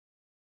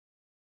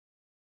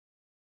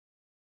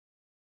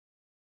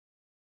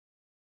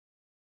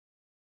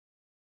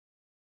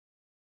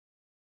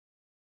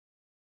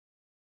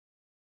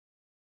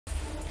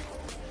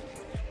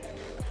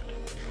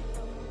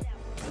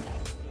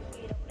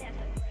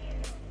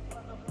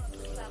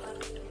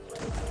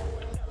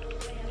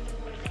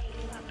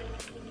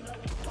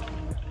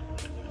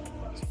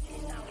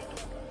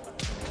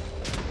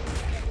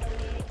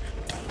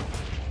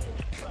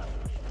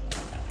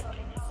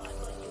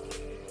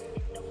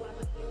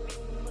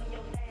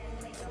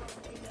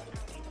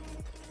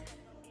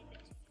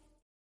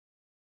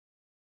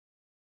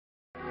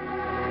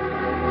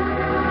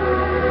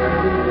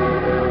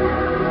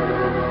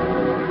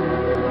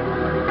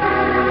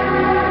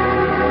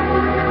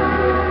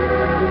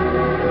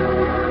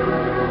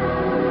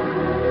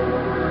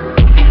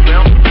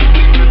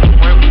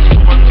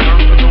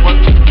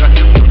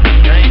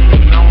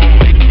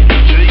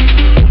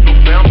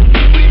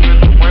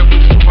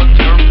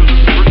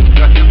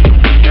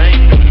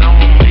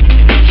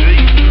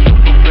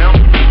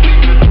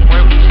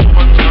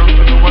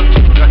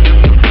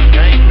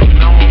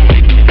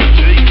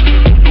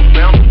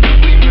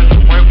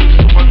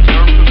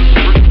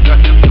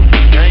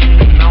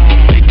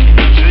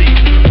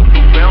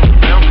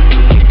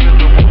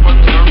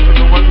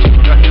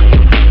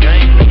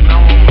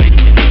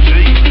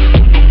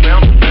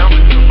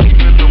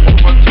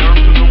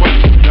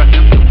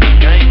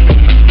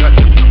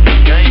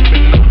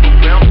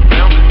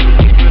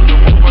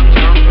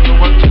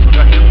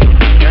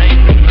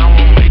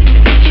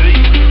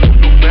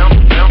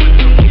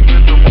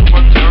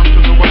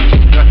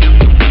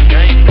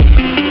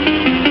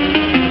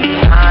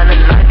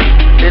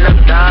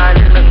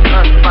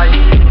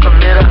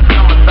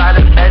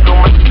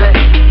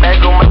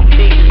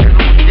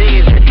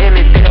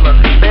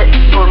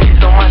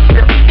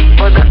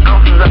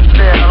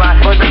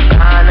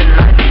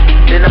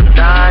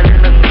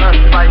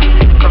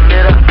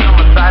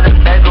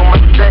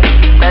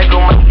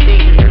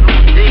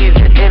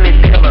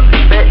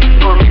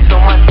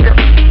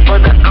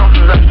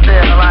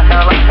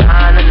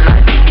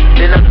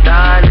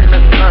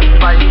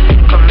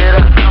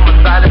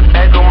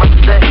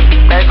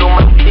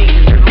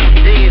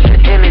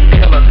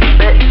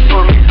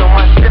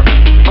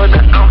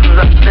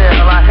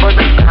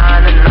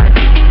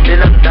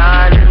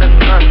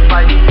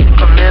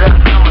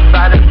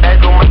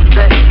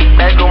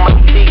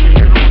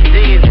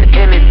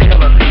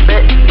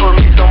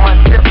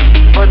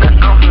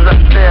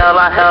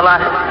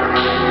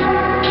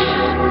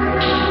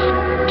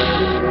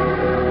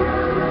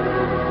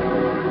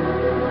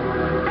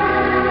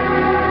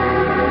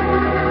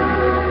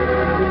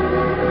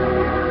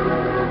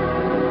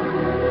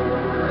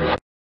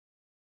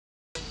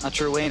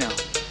Trueno.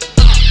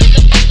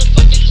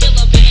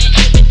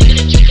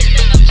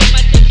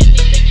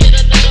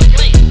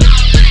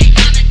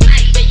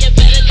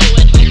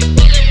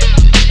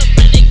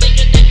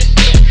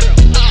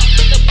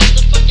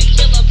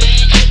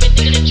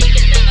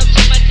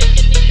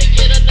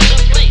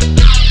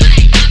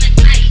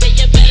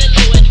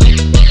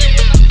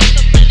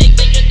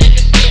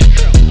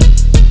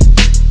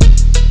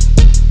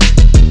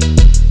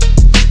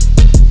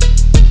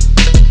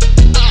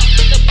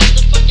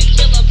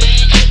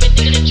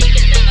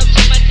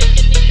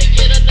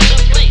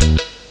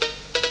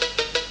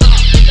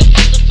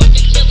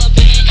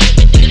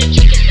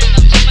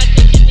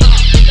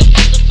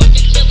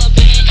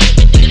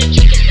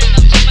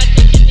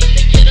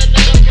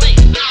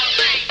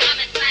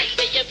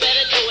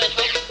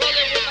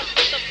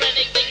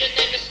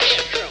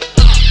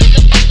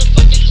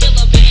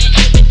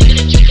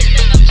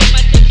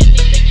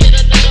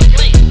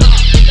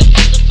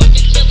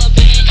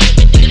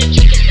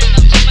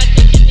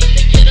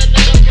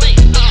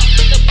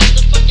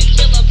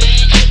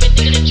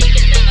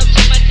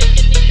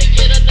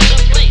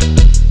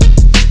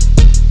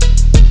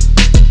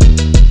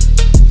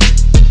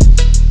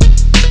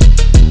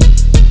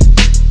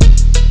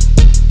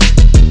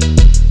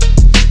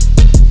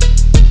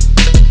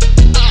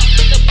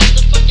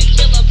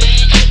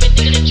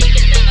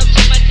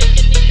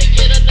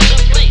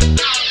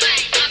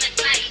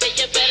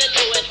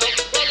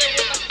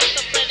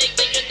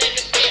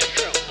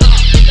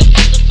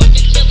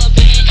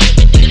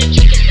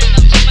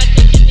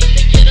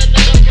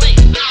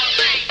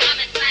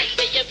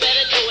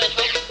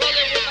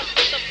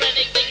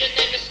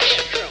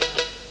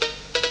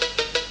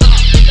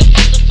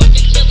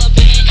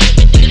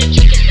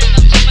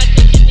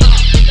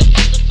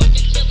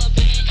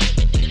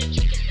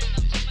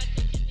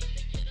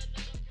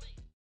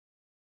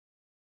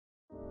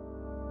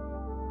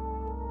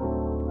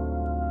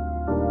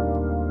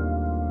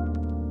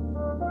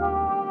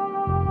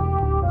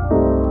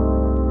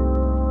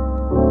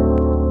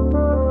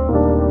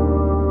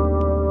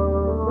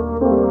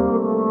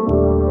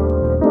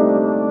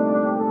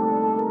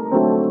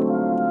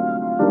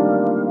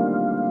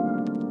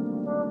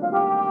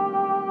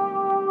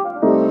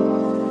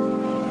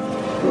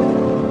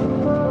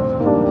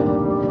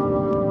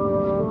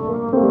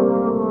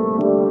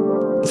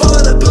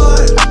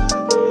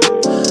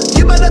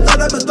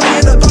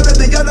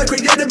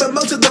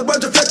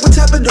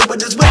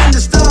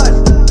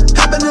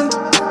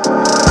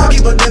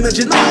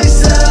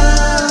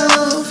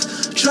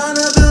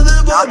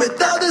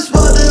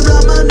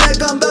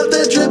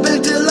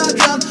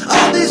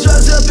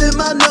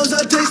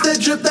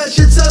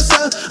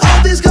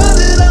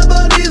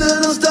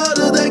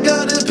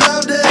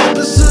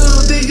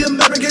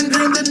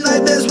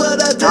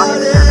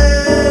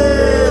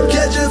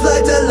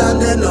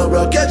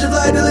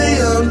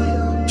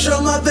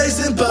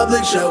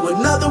 Show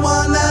another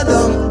one that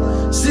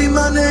see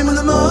my name in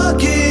the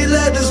marquee,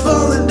 letters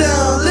falling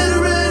down,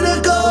 litter in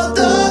the cold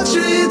dark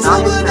streets.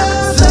 Over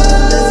down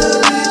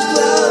each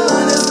cloud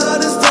line is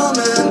started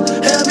storming,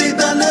 heavy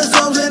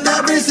thunderstorms in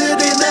every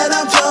city that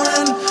I'm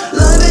touring.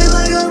 Lighting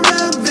like a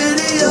rap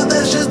video,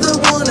 that's just a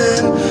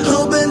warning.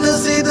 Hoping to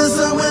see the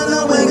sun when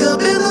I wake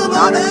up in the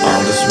morning.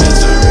 All this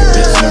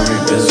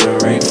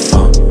misery,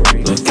 fun.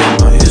 Look at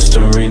my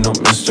history, no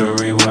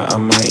mystery where I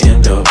might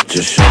end up.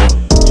 Just show up.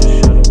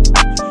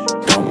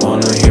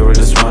 Wanna hear it,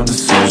 it's my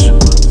decision.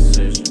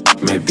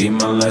 Maybe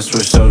my last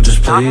word, so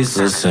just please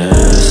listen.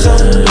 So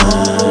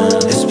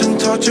long, it's been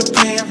torture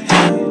being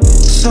here.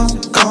 So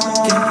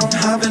gone,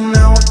 having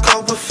now a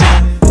cup of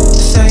fear.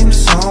 Same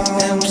song,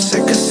 I'm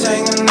sick of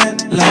singing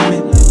it. Let me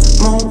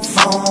move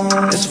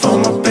on, it's for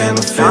my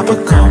benefit. I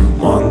become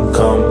one,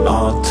 come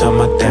all to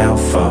my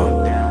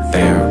downfall.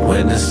 Bear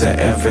witness to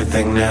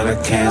everything that I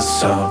can't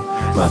solve.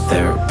 My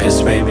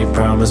therapist made me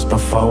promise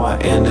before I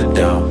ended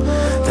up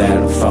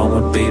that if I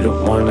would be the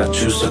one I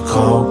choose to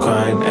call,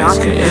 crying,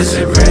 asking, is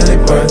it really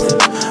worth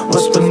it?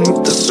 What's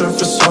beneath the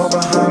surface or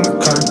behind the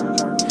curtain?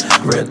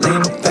 Really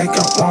don't think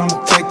I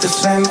wanna take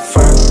this any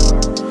further.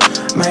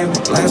 Made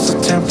one last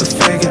attempt to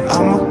figure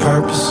out my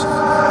purpose.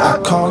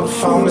 I called the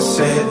phone and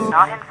said,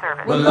 not in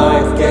service. When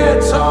life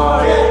gets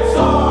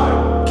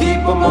hard,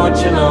 keep on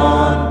marching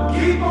on.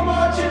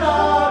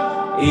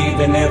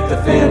 Even if the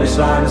finish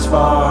line is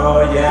far,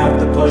 or you have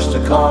to push the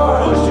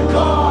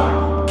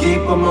car, keep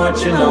on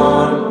marching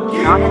on.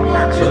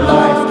 When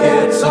life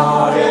gets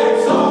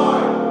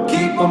hard,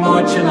 keep on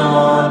marching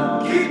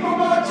on.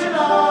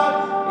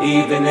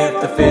 Even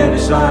if the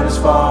finish line is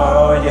far,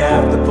 or you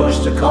have to push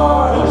the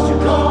car,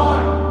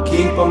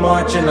 keep on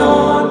marching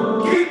on.